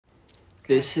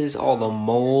This is all the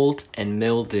mold and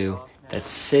mildew that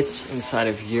sits inside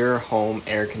of your home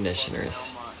air conditioners.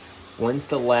 When's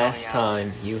the last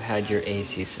time you had your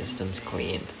AC systems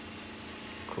cleaned?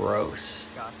 Gross.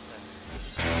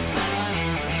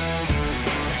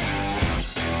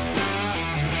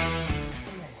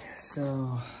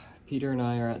 So, Peter and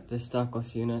I are at this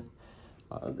ductless unit.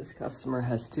 This customer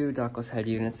has 2 ductless head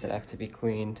units that have to be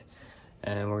cleaned,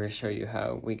 and we're going to show you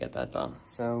how we get that done.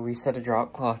 So we set a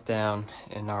drop cloth down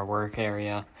in our work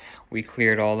area. We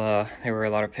cleared there were a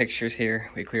lot of pictures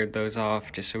here. We cleared those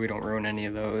off just so we don't ruin any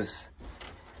of those.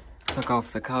 Took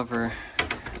off the cover,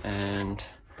 and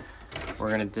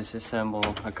we're going to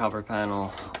disassemble a cover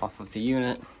panel off of the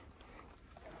unit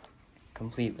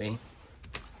completely.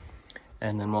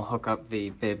 And then we'll hook up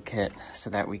the bib kit so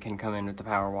that we can come in with the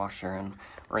power washer and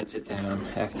rinse it down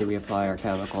after we apply our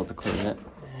chemical to clean it.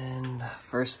 And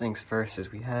first things first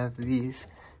is we have these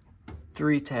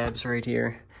 3 tabs right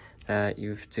here that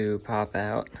you have to pop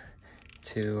out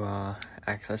to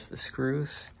access the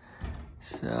screws.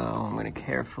 So I'm going to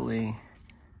carefully,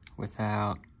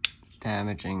 without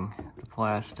damaging the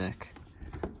plastic,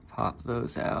 pop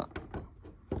those out.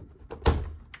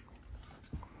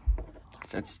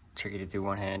 It's tricky to do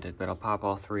one-handed, but I'll pop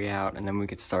all 3 out, and then we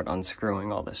could start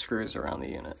unscrewing all the screws around the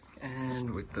unit.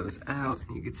 And with those out,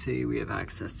 you can see we have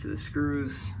access to the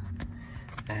screws,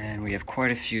 and we have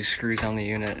quite a few screws on the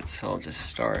unit, so I'll just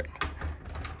start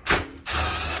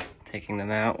taking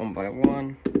them out one by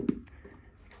one,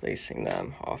 placing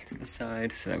them off to the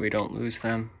side so that we don't lose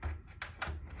them.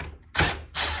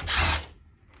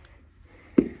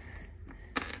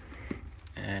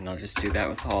 And I'll just do that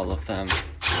with all of them.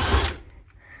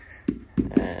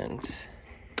 And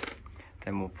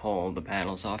then we'll pull the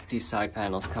panels off. These side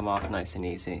panels come off nice and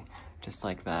easy, just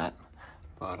like that.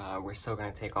 But we're still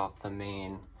going to take off the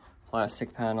main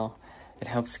plastic panel. It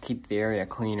helps keep the area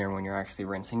cleaner when you're actually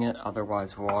rinsing it.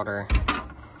 Otherwise, water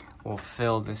will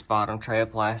fill this bottom tray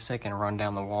of plastic and run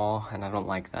down the wall, and I don't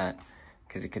like that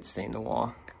because it could stain the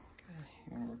wall. Okay,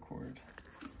 you want to record?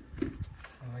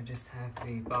 So I just have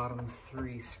the bottom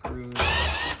 3 screws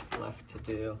left to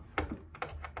do.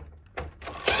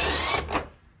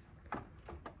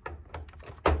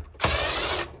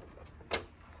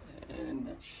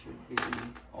 Should be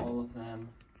all of them.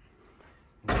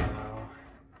 Now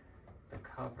the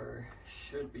cover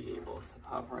should be able to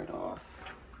pop right off.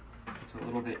 It's a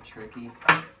little bit tricky.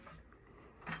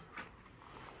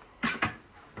 But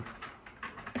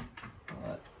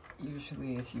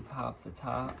usually if you pop the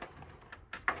top,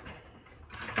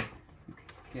 you can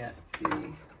get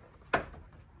the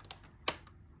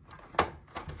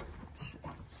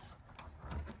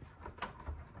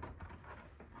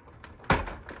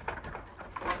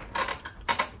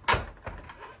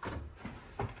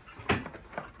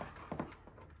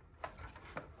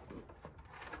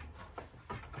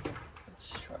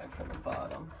from the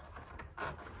bottom.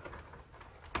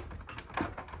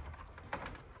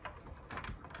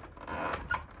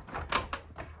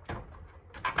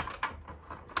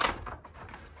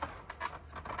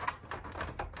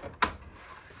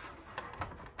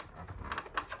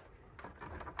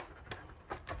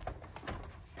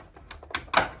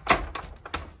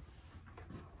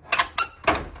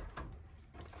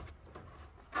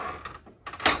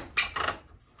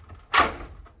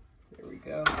 There we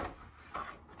go.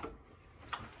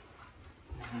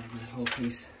 That whole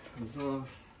piece comes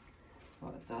off, a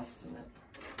lot of dust in it.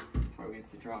 That's why we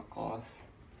have the drop cloth.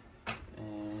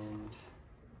 And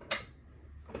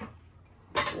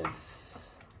this,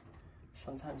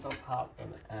 sometimes I'll pop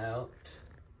them out.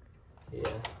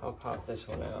 Yeah, I'll pop this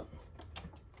one out.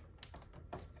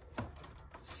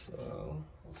 So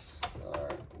we'll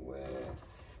start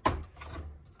with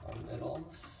our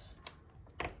middles.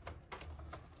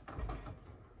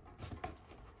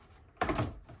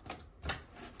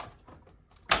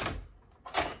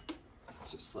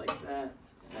 Just like that,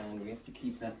 and we have to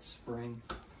keep that spring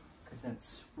because that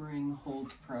spring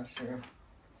holds pressure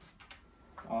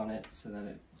on it so that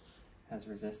it has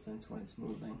resistance when it's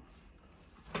moving.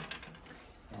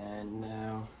 And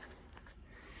now,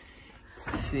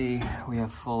 let's see, we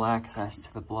have full access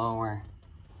to the blower,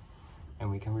 and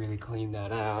we can really clean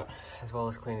that out as well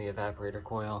as clean the evaporator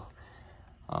coil.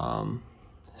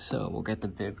 So we'll get the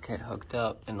bib kit hooked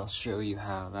up, and I'll show you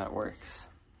how that works.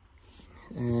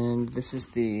 And this is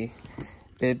the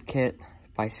bib kit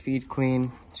by Speed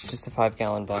Clean. It's just a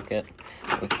 5-gallon bucket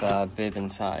with a bib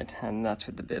inside, and that's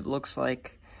what the bib looks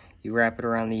like. You wrap it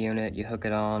around the unit, you hook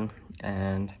it on,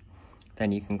 and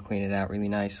then you can clean it out really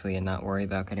nicely and not worry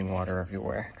about getting water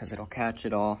everywhere because it'll catch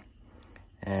it all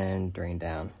and drain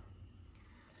down.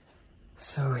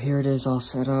 So here it is all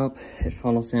set up. It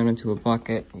funnels down into a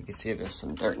bucket. You can see there's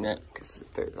some dirt in it because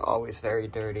they're always very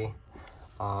dirty.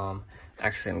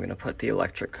 Actually, I'm gonna put the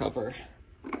electric cover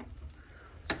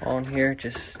on here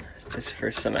just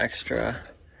for some extra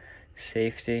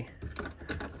safety.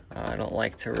 I don't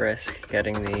like to risk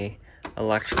getting the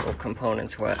electrical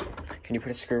components wet. Can you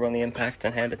put a screw on the impact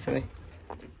and hand it to me?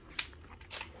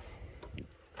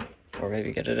 Or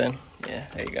maybe get it in? Yeah,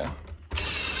 there you go.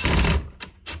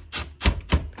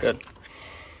 Good.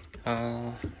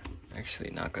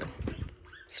 Actually not good.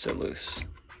 Still loose.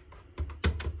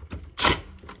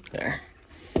 There.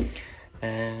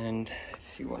 And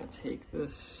if you want to take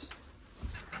this,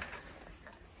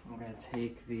 I'm going to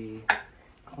take the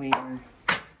cleaner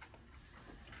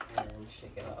and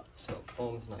shake it up so it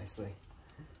foams nicely.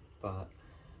 But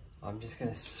I'm just going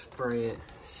to spray it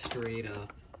straight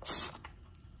up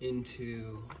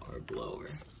into our blower.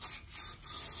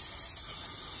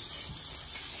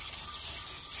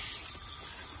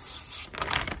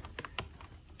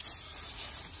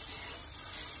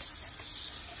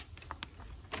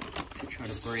 To try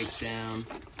to break down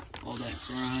all that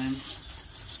grime.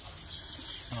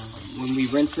 When we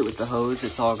rinse it with the hose,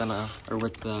 it's all gonna, or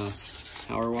with the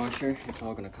power washer, it's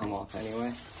all gonna come off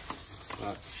anyway.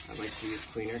 But I like to use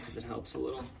cleaner because it helps a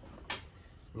little.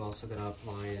 I'm also gonna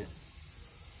apply it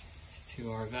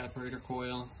to our evaporator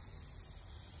coil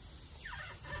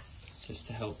just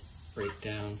to help break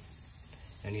down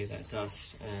any of that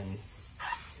dust and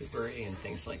debris and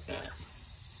things like that.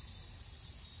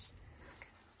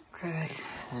 Okay,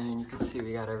 and you can see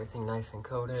we got everything nice and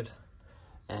coated,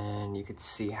 and you can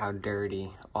see how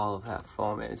dirty all of that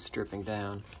foam is dripping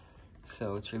down.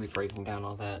 So it's really breaking down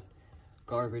all that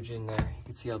garbage in there. You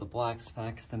can see all the black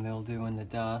specks, the mildew and the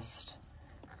dust,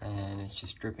 and it's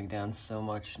just dripping down so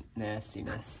much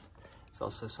nastiness. There's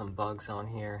also some bugs on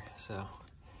here, so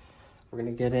we're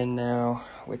gonna get in now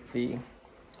with the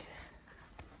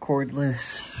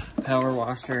cordless power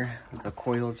washer, the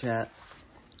coil jet.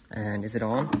 And is it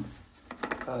on?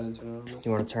 Do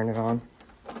you want to turn it on?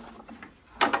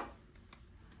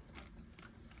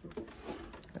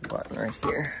 The button right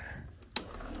here.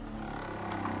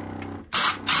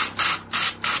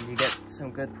 You get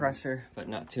some good pressure, but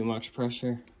not too much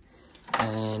pressure.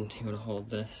 And you want to hold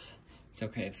this. It's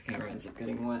okay if the camera ends up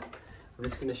getting wet. I'm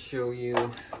just going to show you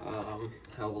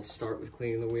how we'll start with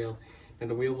cleaning the wheel. And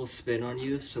the wheel will spin on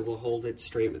you, so we'll hold it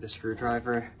straight with a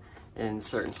screwdriver in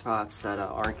certain spots that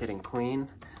aren't getting clean,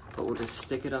 but we'll just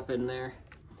stick it up in there,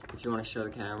 if you want to show the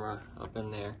camera, up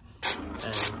in there, and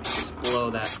just blow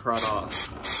that crud off.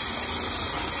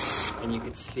 And you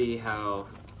can see how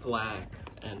black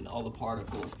and all the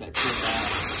particles that drip out.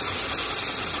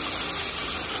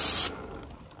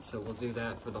 So we'll do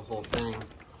that for the whole thing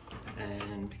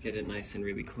and get it nice and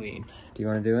really clean. Do you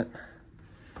want to do it?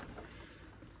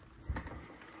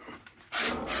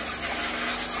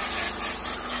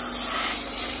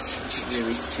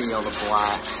 Really see all the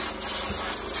black.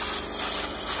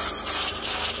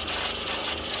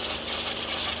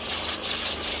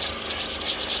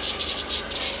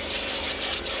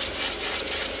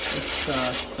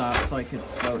 Let's stop so I could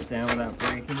slow it down without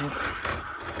breaking it.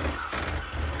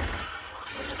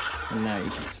 And now you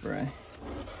can spray.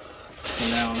 So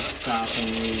now I'm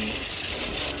stopping the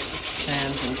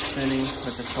fan from spinning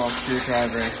with a small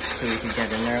screwdriver so we can get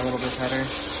in there a little bit better.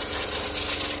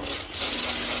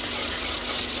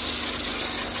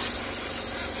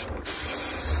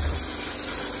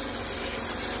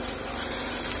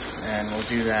 And we'll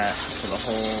do that for the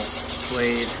whole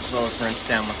blade, as well as rinse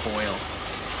down the coil.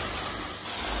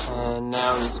 And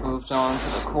now he's moved on to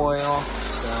the coil.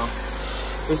 So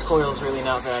this coil is really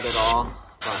not bad at all,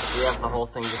 but we have the whole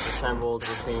thing disassembled.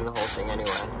 We're cleaning the whole thing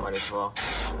anyway. Might as well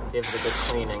give it a good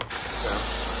cleaning. So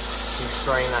he's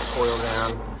spraying that coil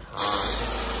down,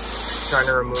 just trying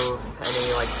to remove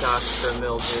any like dust or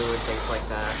mildew and things like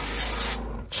that.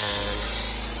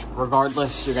 And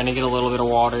regardless, you're gonna get a little bit of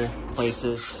water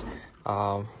places.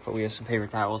 But we have some paper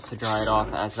towels to dry it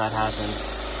off as that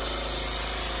happens.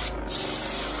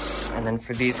 And then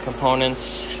for these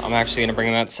components, I'm actually gonna bring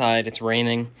them outside. It's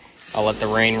raining. I'll let the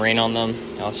rain on them.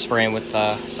 I'll spray them with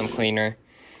some cleaner,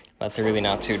 but they're really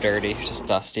not too dirty, just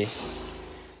dusty.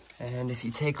 And if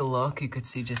you take a look, you could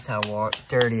see just how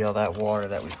dirty all that water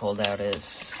that we pulled out is.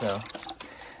 So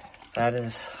that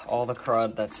is all the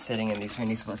crud that's sitting in these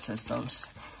mini split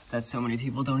systems that so many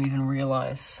people don't even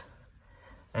realize.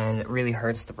 And it really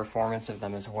hurts the performance of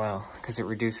them as well, because it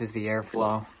reduces the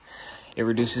airflow. It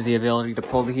reduces the ability to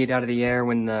pull the heat out of the air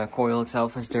when the coil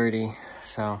itself is dirty.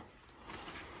 So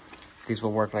these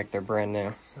will work like they're brand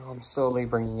new. So I'm slowly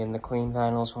bringing in the clean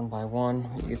panels one by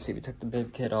one. You can see we took the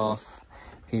bib kit off.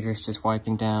 Peter's just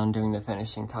wiping down, doing the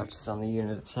finishing touches on the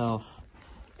unit itself,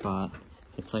 but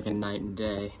it's like a night and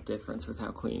day difference with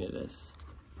how clean it is.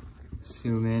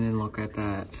 Zoom in and look at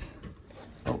that.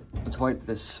 Oh, let's wipe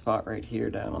this spot right here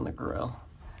down on the grill.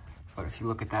 But if you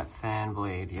look at that fan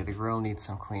blade, yeah, the grill needs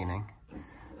some cleaning.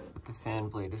 But the fan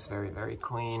blade is very, very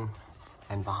clean.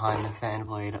 And behind the fan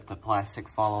blade, the plastic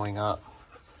following up.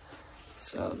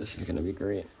 So this is gonna be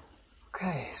great.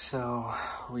 Okay, so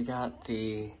we got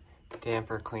the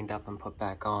damper cleaned up and put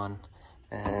back on.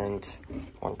 And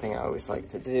one thing I always like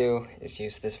to do is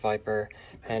use this Viper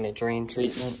pan and drain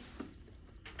treatment,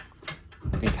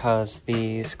 because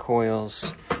these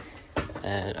coils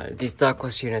and these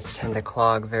ductless units tend to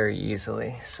clog very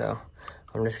easily. So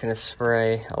I'm just gonna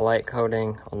spray a light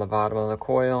coating on the bottom of the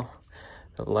coil,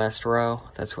 the last row.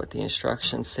 That's what the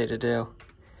instructions say to do,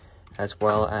 as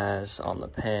well as on the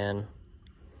pan.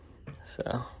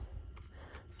 So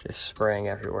just spraying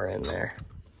everywhere in there,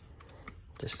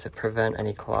 just to prevent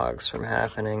any clogs from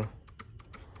happening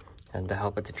and to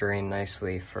help it to drain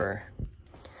nicely for,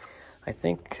 I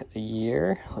think, a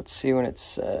year. Let's see when it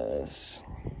says.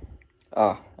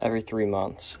 Oh, every 3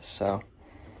 months. So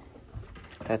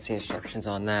that's the instructions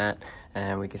on that,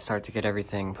 and we can start to get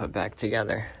everything put back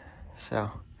together. So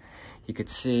you could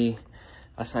see,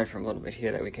 aside from a little bit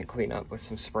here, that we can clean up with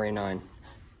some spray 9.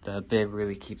 The bib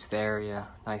really keeps the area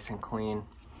nice and clean.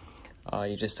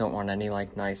 You just don't want any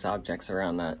like nice objects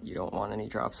around that. You don't want any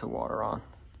drops of water on.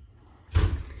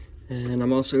 And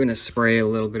I'm also gonna spray a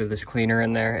little bit of this cleaner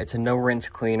in there. It's a no rinse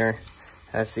cleaner.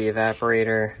 As the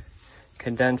evaporator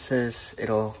condenses,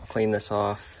 it'll clean this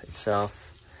off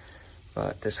itself,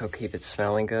 but this will keep it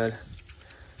smelling good.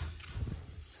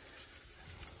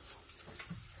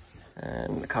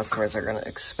 And the customers are gonna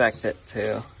expect it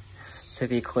to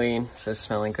be clean, so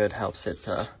smelling good helps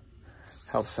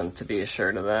them to be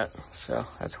assured of that. So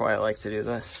that's why I like to do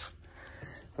this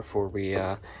before we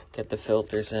get the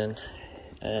filters in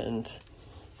and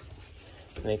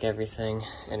make everything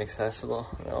inaccessible.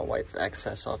 And I'll wipe the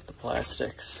excess off the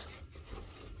plastics.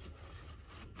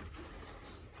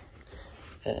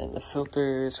 And the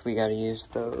filters, we gotta use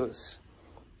those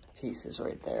pieces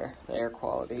right there, the air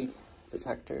quality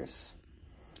detectors.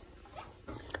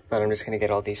 But I'm just gonna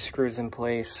get all these screws in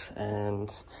place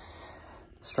and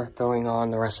start throwing on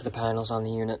the rest of the panels on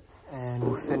the unit. And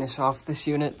we'll finish off this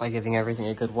unit by giving everything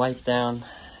a good wipe down,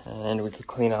 and we could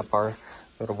clean up our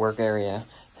little work area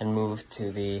and move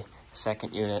to the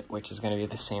second unit, which is gonna be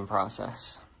the same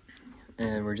process.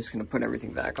 And we're just gonna put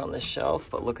everything back on this shelf,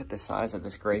 but look at the size of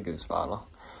this Grey Goose bottle.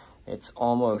 It's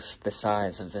almost the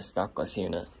size of this ductless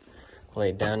unit.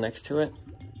 Laid down next to it.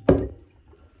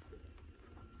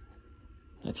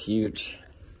 That's huge.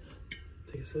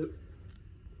 Take a sip.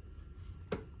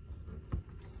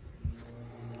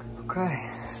 Okay,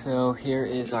 so here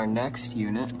is our next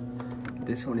unit.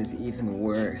 This one is even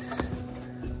worse.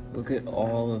 Look at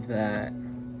all of that.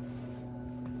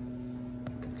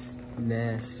 It's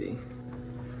nasty.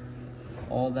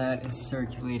 All that is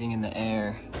circulating in the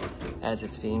air as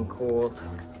it's being cooled.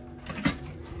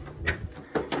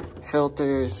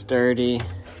 Filters, dirty.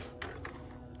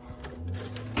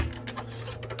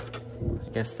 I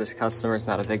guess this customer's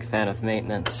not a big fan of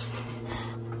maintenance.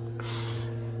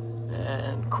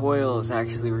 And coil is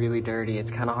actually really dirty.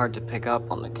 It's kind of hard to pick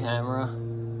up on the camera,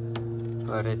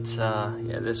 but it's,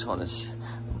 yeah, this one is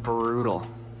brutal.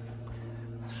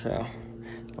 So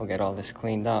we'll get all this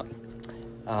cleaned up.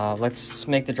 Let's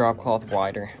make the drop cloth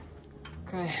wider.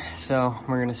 Okay, so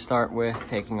we're gonna start with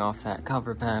taking off that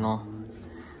cover panel,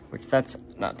 which that's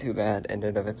not too bad in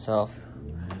and of itself.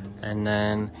 And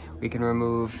then we can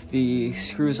remove the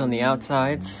screws on the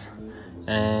outsides,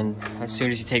 and as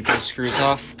soon as you take those screws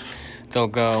off, they'll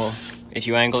go, if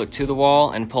you angle it to the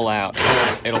wall and pull out,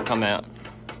 it'll come out.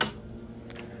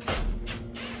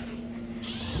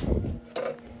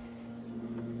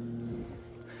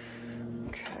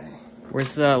 Okay,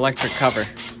 where's the electric cover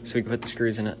so we can put the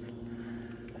screws in it?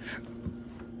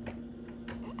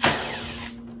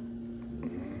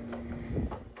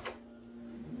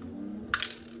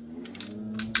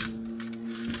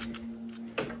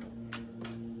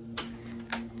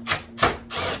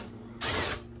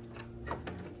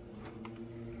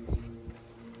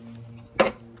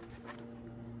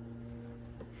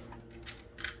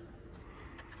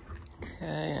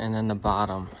 Okay, and then the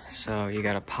bottom. So you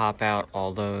gotta pop out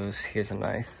all those. Here's a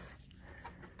knife.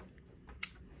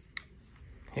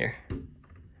 Here.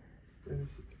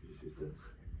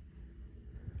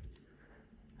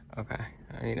 Okay,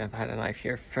 I mean, I've had a knife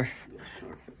here for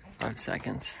 5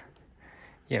 seconds.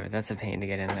 Yeah, but that's a pain to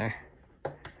get in there.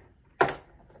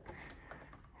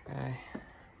 Okay.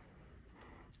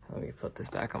 Let me put this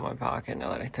back on my pocket now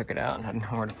that I took it out and had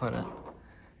nowhere to put it.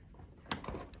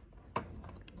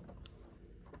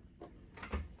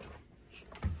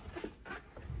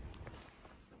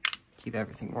 Keep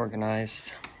everything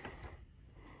organized.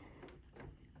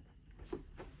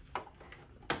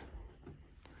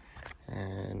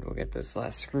 And we'll get those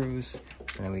last screws,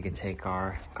 and then we can take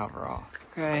our cover off.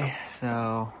 Okay,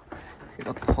 so I'm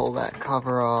gonna pull that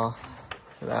cover off.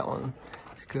 So that one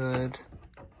is good.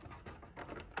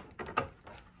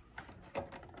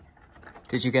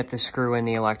 Did you get the screw in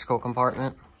the electrical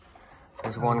compartment?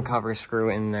 There's one cover screw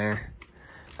in there.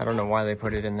 I don't know why they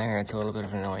put it in there. It's a little bit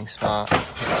of an annoying spot,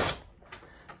 but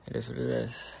it is what it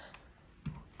is.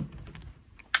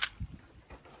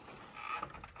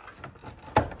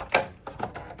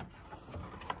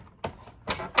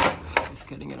 Just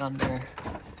getting it under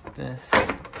this,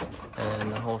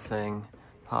 and the whole thing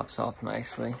pops off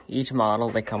nicely. Each model,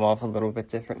 they come off a little bit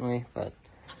differently, but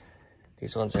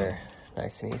these ones are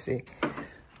nice and easy.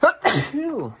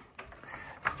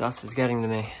 Dust is getting to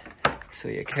me, so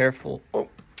yeah, careful. Oh,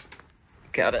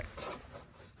 got it.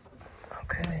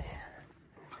 Okay.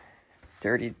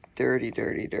 Dirty, dirty,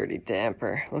 dirty, dirty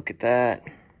damper. Look at that.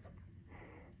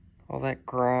 All that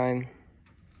grime.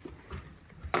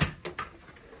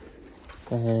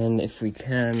 And if we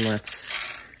can,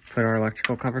 let's put our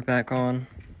electrical cover back on.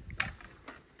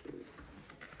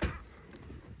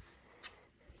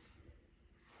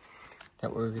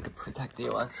 That way we could protect the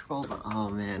electrical, but oh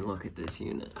man, look at this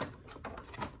unit.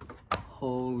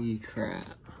 Holy crap.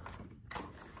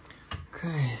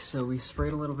 Okay, so we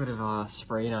sprayed a little bit of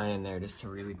spray 9 in there just to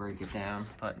really break it down,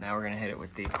 but now we're gonna hit it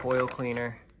with the coil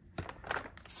cleaner.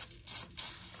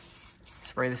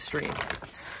 Spray the stream.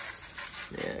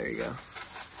 Yeah, there you go.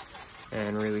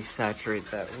 And really saturate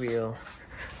that wheel.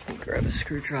 Grab a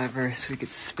screwdriver so we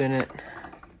could spin it.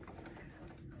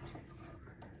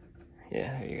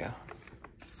 Yeah, there you go.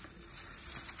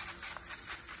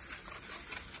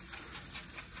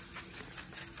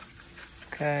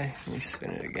 Okay, let me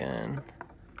spin it again.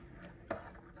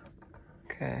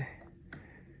 Okay.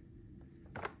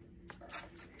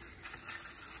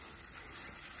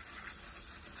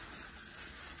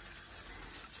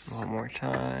 One more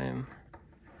time.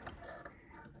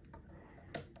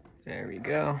 There we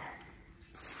go.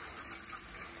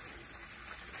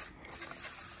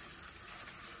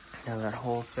 Now that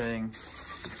whole thing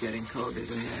is getting coated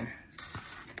in there.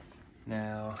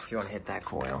 Now, if you want to hit that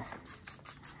coil,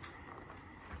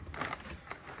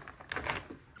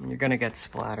 you're gonna get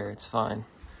splatter, it's fine.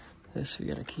 This we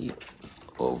gotta keep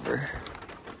over.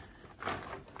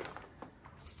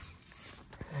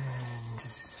 And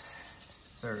just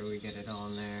thoroughly get it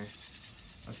on there.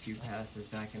 A few passes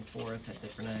back and forth at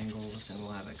different angles and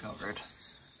we'll have it covered.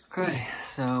 Okay,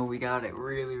 so we got it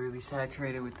really, really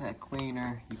saturated with that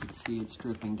cleaner. You can see it's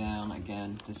dripping down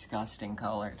again, disgusting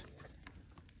colored.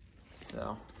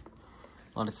 So,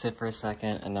 let it sit for a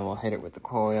second and then we'll hit it with the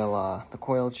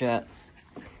coil jet.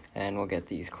 And we'll get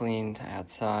these cleaned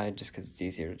outside just because it's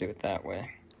easier to do it that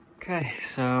way. Okay,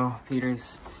 so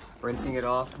Peter's rinsing it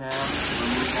off now to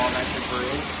remove all that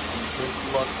debris. And just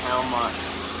look how much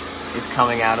is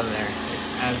coming out of there. It's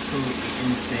absolutely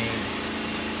insane.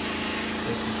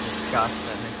 This is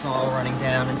disgusting. It's all running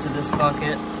down into this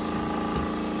bucket.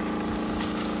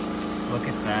 Look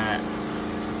at that.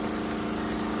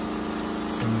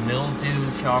 Some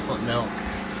Mildew chocolate milk.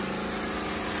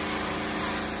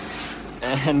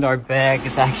 And our bag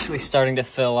is actually starting to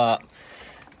fill up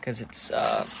because it's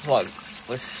plugged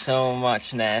with so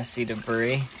much nasty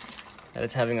debris that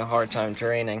it's having a hard time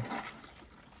draining.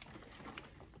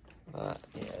 But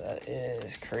yeah, that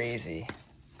is crazy.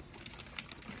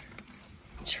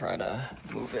 Try to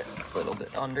move it a little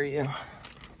bit under you.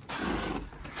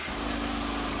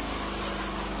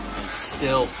 It's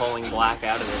still pulling black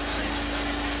out of this thing.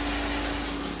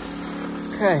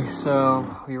 Okay, so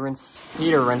Peter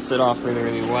rinsed it off really,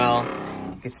 really well.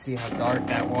 You can see how dark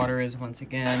that water is once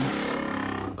again.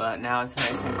 But now it's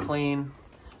nice and clean.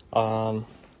 Now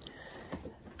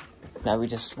we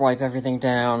just wipe everything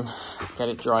down, get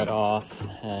it dried off,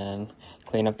 and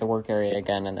clean up the work area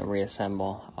again, and then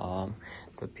reassemble.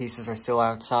 The pieces are still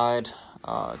outside,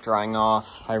 drying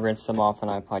off. I rinsed them off and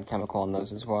I applied chemical on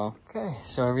those as well. Okay,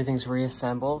 so everything's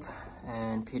reassembled,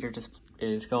 and Peter just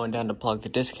is going down to plug the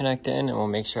disconnect in, and we'll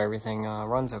make sure everything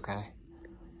runs okay.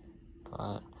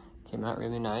 But came out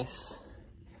really nice.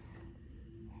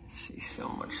 See so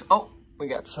much. Oh, we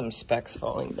got some specks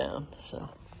falling down, so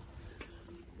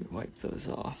wipe those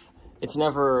off. It's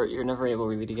you're never able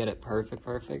really to get it perfect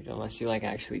unless you like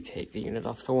actually take the unit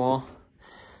off the wall.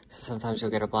 So sometimes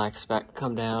you'll get a black speck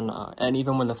come down, and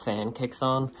even when the fan kicks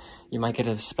on, you might get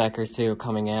a speck or two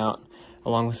coming out.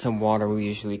 Along with some water will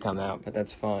usually come out, but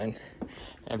that's fine.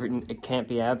 It can't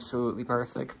be absolutely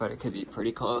perfect, but it could be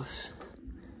pretty close.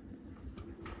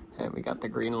 And we got the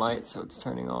green light, so it's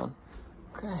turning on.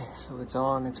 Okay, so it's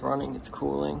on, it's running, it's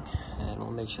cooling, and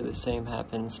we'll make sure the same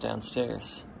happens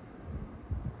downstairs.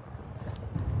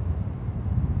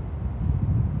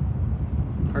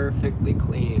 Perfectly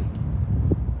clean.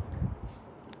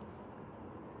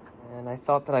 And I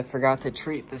thought that I forgot to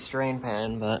treat this drain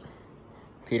pan, but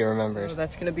Peter remembered. So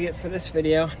that's gonna be it for this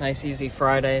video. Nice easy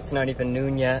Friday. It's not even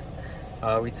noon yet.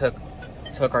 We took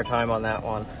our time on that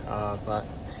one, but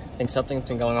I think something's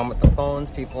been going on with the phones.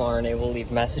 People aren't able to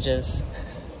leave messages.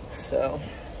 So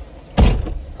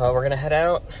we're gonna head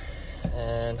out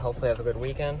and hopefully have a good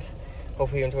weekend.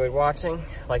 Hopefully you enjoyed watching.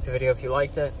 Like the video if you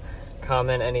liked it.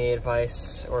 Comment any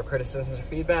advice or criticisms or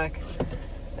feedback,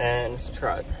 and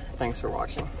subscribe. Thanks for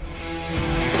watching.